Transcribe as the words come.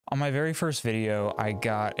On my very first video, I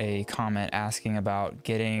got a comment asking about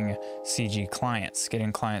getting CG clients,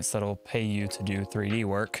 getting clients that'll pay you to do 3D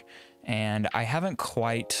work. And I haven't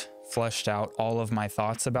quite fleshed out all of my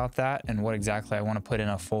thoughts about that and what exactly I want to put in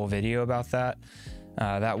a full video about that.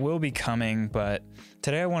 That will be coming, but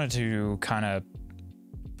today I wanted to kind of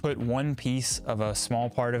put one piece of a small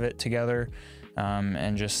part of it together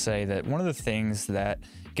and just say that one of the things that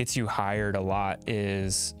gets you hired a lot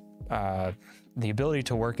is the ability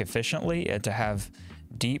to work efficiently and to have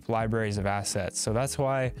deep libraries of assets. So that's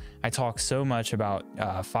why I talk so much about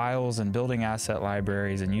files and building asset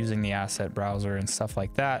libraries and using the asset browser and stuff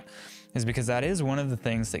like that, is because that is one of the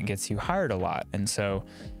things that gets you hired a lot. And so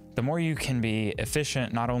the more you can be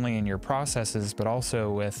efficient, not only in your processes, but also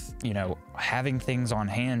with, having things on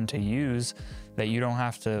hand to use that you don't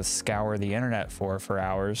have to scour the internet for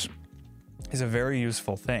hours, is a very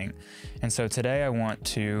useful thing. And so today I want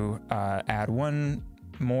to add one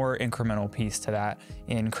more incremental piece to that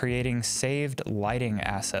in creating saved lighting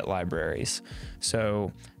asset libraries.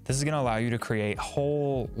 So this is going to allow you to create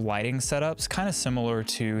whole lighting setups, kind of similar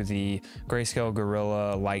to the Grayscale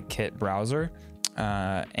Gorilla Light Kit browser.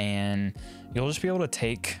 And you'll just be able to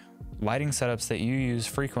take lighting setups that you use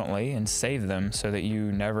frequently and save them so that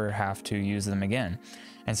you never have to use them again.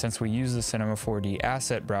 And since we use the Cinema4D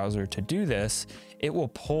asset browser to do this, it will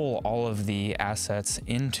pull all of the assets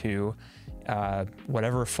into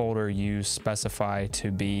whatever folder you specify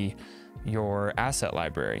to be your asset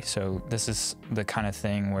library. So this is the kind of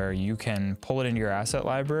thing where you can pull it into your asset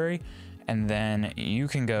library, and then you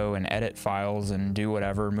can go and edit files and do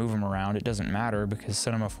whatever, move them around. It doesn't matter because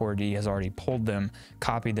Cinema4D has already pulled them,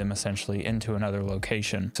 copied them essentially into another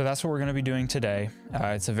location. So that's what we're going to be doing today.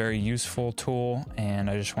 It's a very useful tool and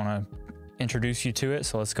I just want to introduce you to it.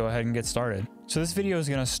 So let's go ahead and get started. So this video is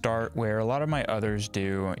going to start where a lot of my others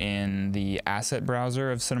do in the asset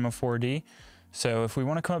browser of Cinema4D. So if we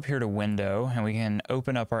want to come up here to Window, and we can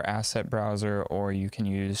open up our asset browser, or you can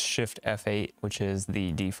use Shift F8, which is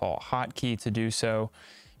the default hotkey to do so.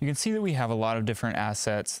 You can see that we have a lot of different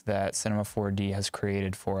assets that Cinema4D has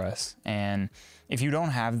created for us. And if you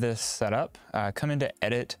don't have this set up, come into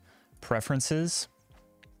Edit, Preferences,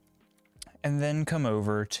 and then come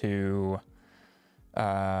over to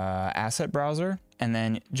Asset Browser, and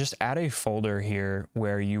then just add a folder here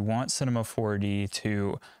where you want Cinema4D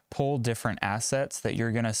to pull different assets that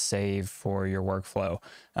you're going to save for your workflow.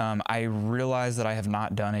 I realize that I have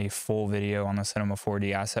not done a full video on the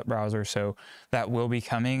Cinema4D asset browser, so that will be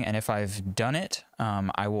coming. And if I've done it,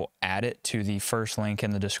 I will add it to the first link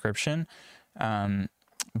in the description.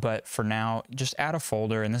 But for now, just add a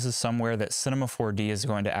folder, and this is somewhere that Cinema4D is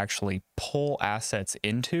going to actually pull assets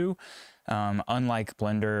into. Unlike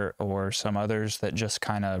Blender or some others that just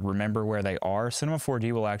kind of remember where they are,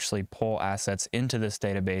 Cinema4D will actually pull assets into this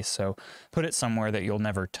database. So put it somewhere that you'll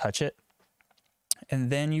never touch it. And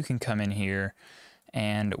then you can come in here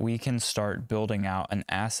and we can start building out an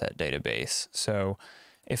asset database. So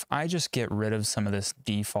if I just get rid of some of this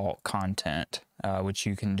default content, which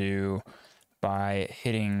you can do by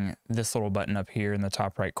hitting this little button up here in the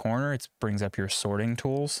top right corner, it brings up your sorting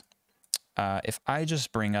tools. If I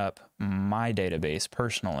just bring up my database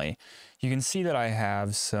personally, you can see that I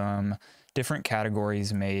have some different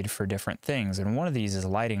categories made for different things. And one of these is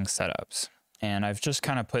lighting setups. And I've just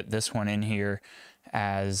kind of put this one in here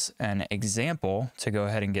as an example to go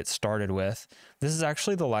ahead and get started with. This is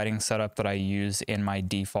actually the lighting setup that I use in my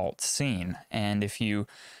default scene. And if you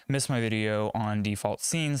miss my video on default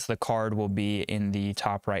scenes, the card will be in the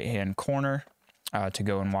top right-hand corner. To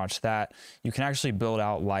go and watch that. You can actually build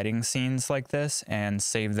out lighting scenes like this and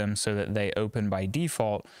save them so that they open by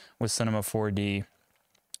default with Cinema4D,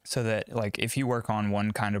 so that like if you work on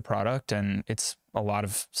one kind of product and it's a lot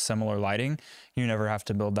of similar lighting, you never have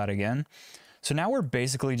to build that again. So now we're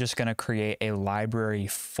basically just going to create a library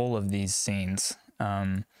full of these scenes.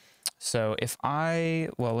 So if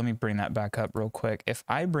let me bring that back up real quick. If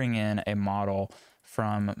I bring in a model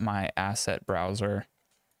from my asset browser,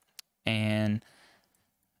 and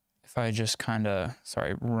if I just kind of,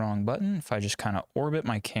 sorry, wrong button. If I just kind of orbit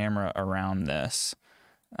my camera around this,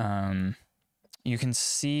 you can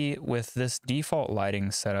see with this default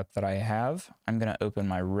lighting setup that I have, I'm going to open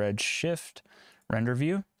my Redshift render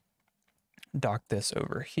view, dock this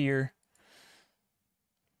over here,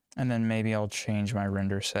 and then maybe I'll change my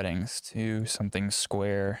render settings to something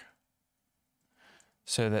square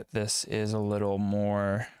so that this is a little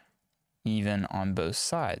more even on both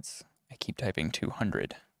sides. I keep typing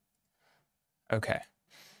 200. Okay.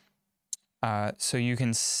 So you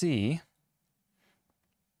can see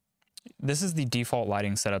this is the default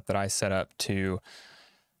lighting setup that I set up to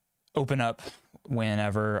open up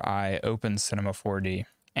whenever I open Cinema4D.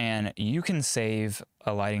 And you can save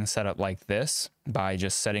a lighting setup like this by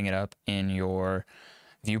just setting it up in your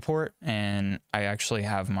viewport. And I actually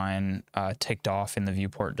have mine ticked off in the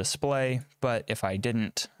viewport display, but if I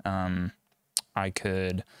didn't, I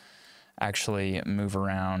could actually move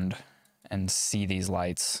around and see these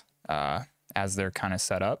lights as they're kind of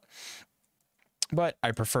set up. But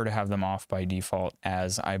I prefer to have them off by default,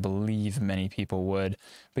 as I believe many people would.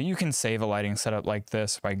 But you can save a lighting setup like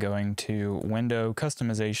this by going to Window,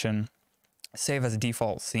 Customization, save as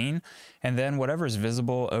default scene, and then whatever is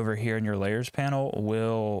visible over here in your layers panel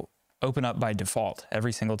will open up by default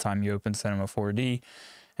every single time you open Cinema4D.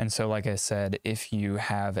 And so, like I said, if you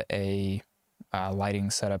have a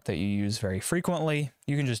lighting setup that you use very frequently,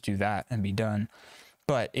 you can just do that and be done.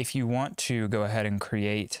 But if you want to go ahead and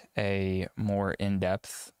create a more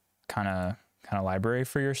in-depth kind of library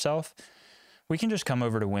for yourself, we can just come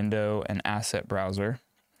over to Window and Asset Browser,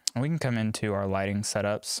 and we can come into our lighting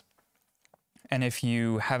setups. And if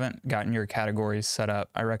you haven't gotten your categories set up,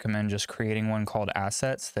 I recommend just creating one called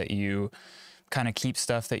Assets that you kind of keep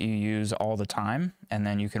stuff that you use all the time. And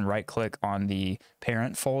then you can right-click on the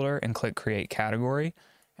parent folder and click Create Category,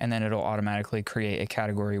 and then it'll automatically create a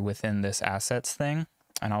category within this Assets thing.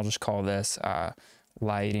 And I'll just call this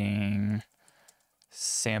Lighting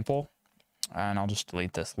Sample, and I'll just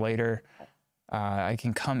delete this later. I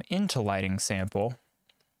can come into Lighting Sample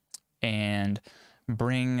and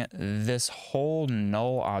bring this whole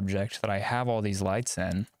null object that I have all these lights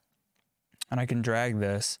in, and I can drag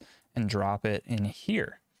this and drop it in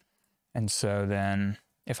here. And so then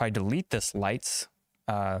if I delete this lights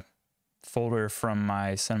folder from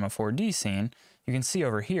my Cinema4D scene, you can see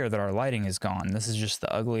over here that our lighting is gone. This is just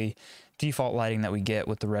the ugly default lighting that we get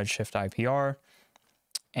with the Redshift IPR.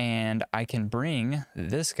 And I can bring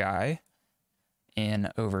this guy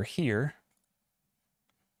in over here,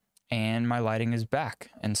 and my lighting is back.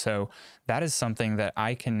 And so that is something that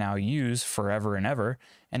I can now use forever and ever.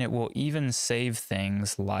 And it will even save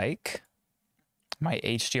things like my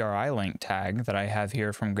HDRI link tag that I have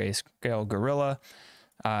here from Grayscale Gorilla.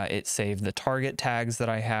 It saved the target tags that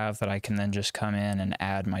I have that I can then just come in and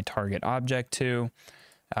add my target object to.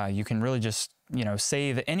 You can really just,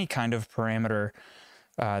 save any kind of parameter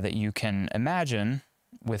that you can imagine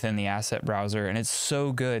within the asset browser. And it's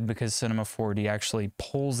so good because Cinema4D actually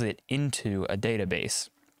pulls it into a database.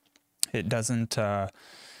 It doesn't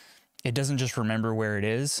just remember where it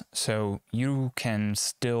is. So you can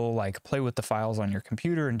still play with the files on your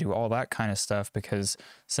computer and do all that kind of stuff because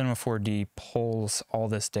Cinema4D pulls all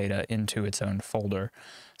this data into its own folder.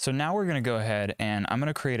 So now we're going to go ahead and I'm going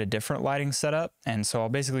to create a different lighting setup. And so I'll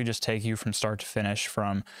basically just take you from start to finish,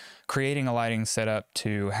 from creating a lighting setup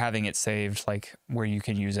to having it saved, where you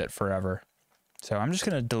can use it forever. So I'm just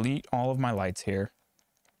going to delete all of my lights here.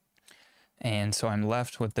 And so I'm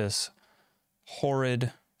left with this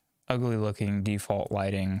horrid, ugly looking default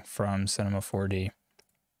lighting from Cinema4D.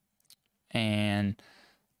 And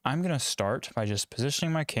I'm going to start by just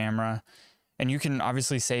positioning my camera. And you can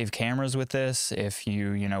obviously save cameras with this. If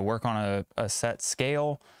you, work on a set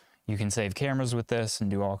scale, you can save cameras with this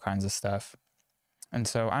and do all kinds of stuff. And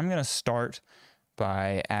so I'm going to start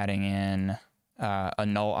by adding in a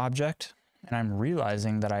null object. And I'm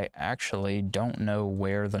realizing that I actually don't know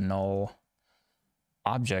where the null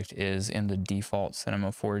object is in the default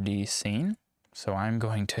Cinema4D scene. So I'm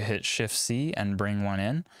going to hit Shift-C and bring one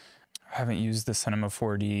in. I haven't used the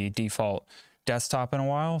Cinema4D default desktop in a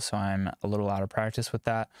while, so I'm a little out of practice with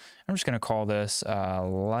that. I'm just going to call this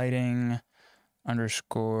lighting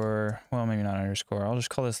underscore, well, maybe not underscore. I'll just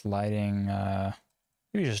call this lighting,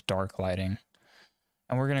 maybe just dark lighting.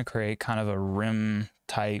 And we're going to create kind of a rim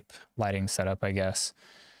type lighting setup, I guess.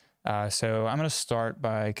 So I'm going to start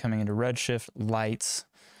by coming into Redshift, Lights,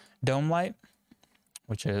 Dome Light,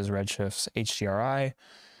 which is Redshift's HDRI.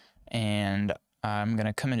 And I'm going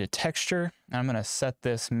to come into Texture. And I'm going to set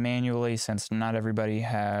this manually since not everybody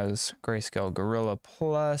has Grayscale Gorilla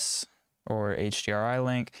Plus or HDRI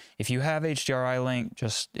Link. If you have HDRI Link,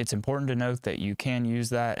 it's important to note that you can use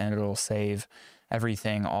that and it'll save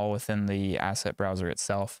everything all within the asset browser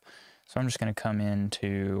itself. So I'm just going to come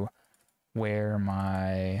into where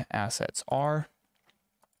my assets are.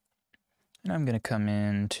 And I'm going to come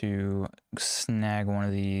in to snag one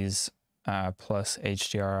of these plus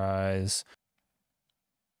HDRIs.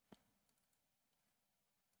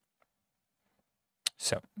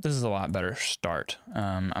 So this is a lot better start.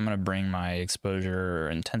 I'm going to bring my exposure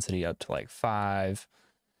intensity up to 5.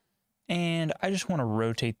 And I just want to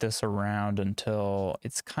rotate this around until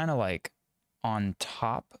it's kind of on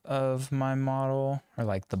top of my model,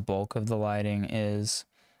 or the bulk of the lighting is.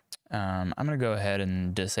 I'm gonna go ahead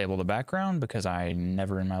and disable the background because I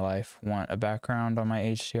never in my life want a background on my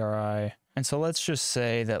HDRI. And so let's just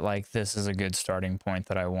say that like this is a good starting point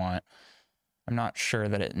that I want. I'm not sure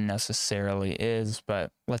that it necessarily is,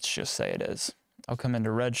 but let's just say it is. I'll come into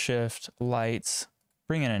Redshift, lights,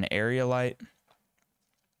 bring in an area light,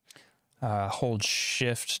 hold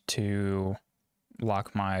shift to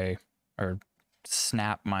lock my, or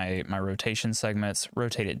snap my rotation segments,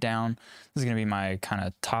 rotate it down. This is gonna be my kind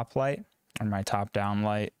of top light, or my top down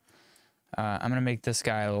light. I'm gonna make this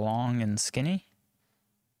guy long and skinny.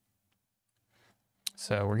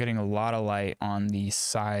 So we're getting a lot of light on the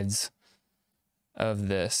sides of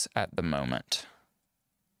this at the moment.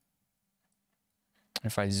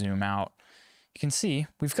 If I zoom out, you can see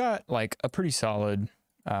we've got like a pretty solid,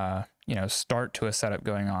 you know, start to a setup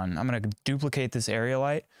going on. I'm going to duplicate this area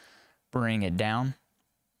light, bring it down.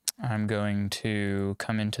 I'm going to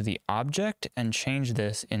come into the object and change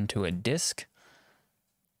this into a disk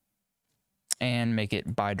and make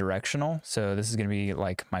it bidirectional. So this is going to be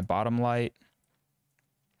like my bottom light.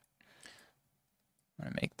 I'm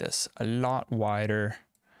going to make this a lot wider.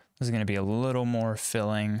 This is going to be a little more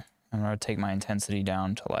filling. I'm going to take my intensity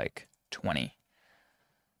down to like 20.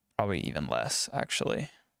 Probably even less, actually.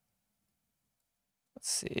 Let's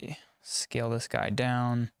see. Scale this guy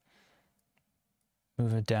down.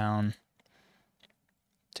 Move it down.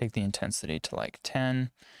 Take the intensity to like 10.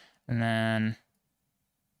 And then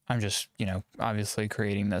I'm just, you know, obviously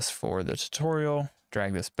creating this for the tutorial.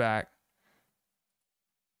 Drag this back.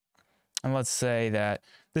 And let's say that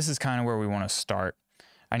this is kind of where we want to start.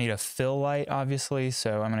 I need a fill light, obviously,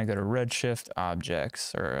 so I'm going to go to Redshift,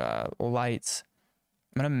 Objects, or Lights.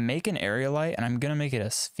 I'm going to make an area light, and I'm going to make it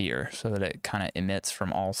a sphere so that it kind of emits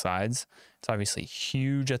from all sides. It's obviously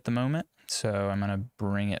huge at the moment, so I'm going to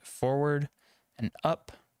bring it forward and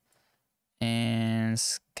up and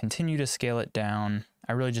continue to scale it down.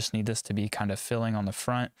 I really just need this to be kind of filling on the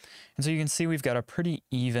front. And so you can see we've got a pretty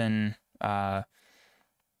even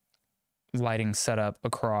lighting setup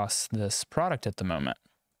across this product at the moment.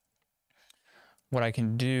 What I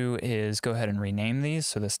can do is go ahead and rename these.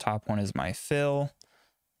 So this top one is my fill.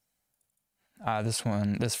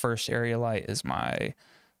 This first area light is my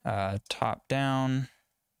top down.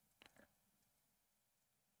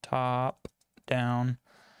 Top down.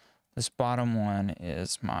 This bottom one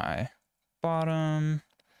is my bottom.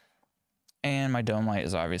 And my dome light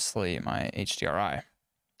is obviously my HDRI.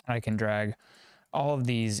 I can drag all of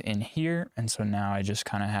these in here, and so now I just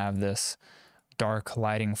kind of have this dark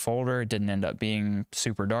lighting folder. It didn't end up being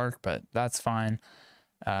super dark, but that's fine.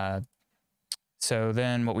 So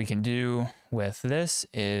then what we can do with this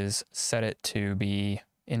is set it to be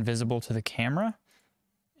invisible to the camera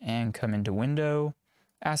and come into Window,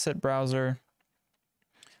 Asset Browser,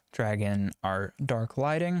 drag in our dark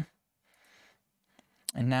lighting.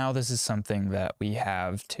 And now this is something that we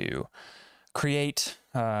have to create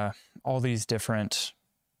all these different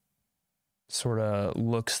sort of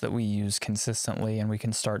looks that we use consistently, and we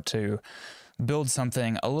can start to build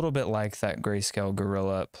something a little bit like that Grayscale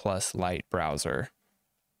Gorilla plus Light browser.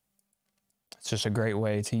 It's just a great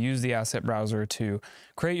way to use the asset browser to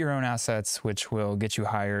create your own assets, which will get you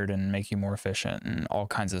hired and make you more efficient and all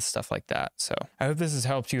kinds of stuff like that. So I hope this has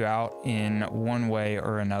helped you out in one way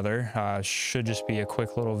or another. Should just be a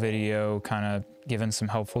quick little video kind of giving some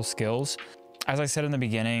helpful skills. As I said in the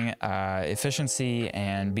beginning, efficiency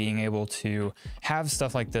and being able to have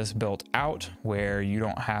stuff like this built out where you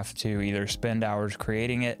don't have to either spend hours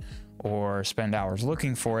creating it or spend hours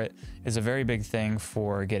looking for it is a very big thing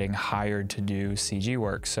for getting hired to do CG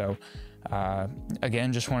work. So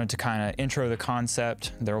again, just wanted to kind of intro the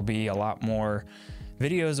concept. There will be a lot more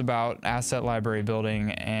videos about asset library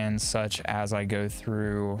building and such as I go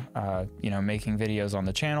through, you know, making videos on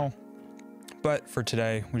the channel. But for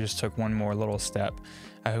today, we just took one more little step.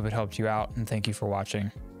 I hope it helped you out, and thank you for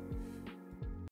watching.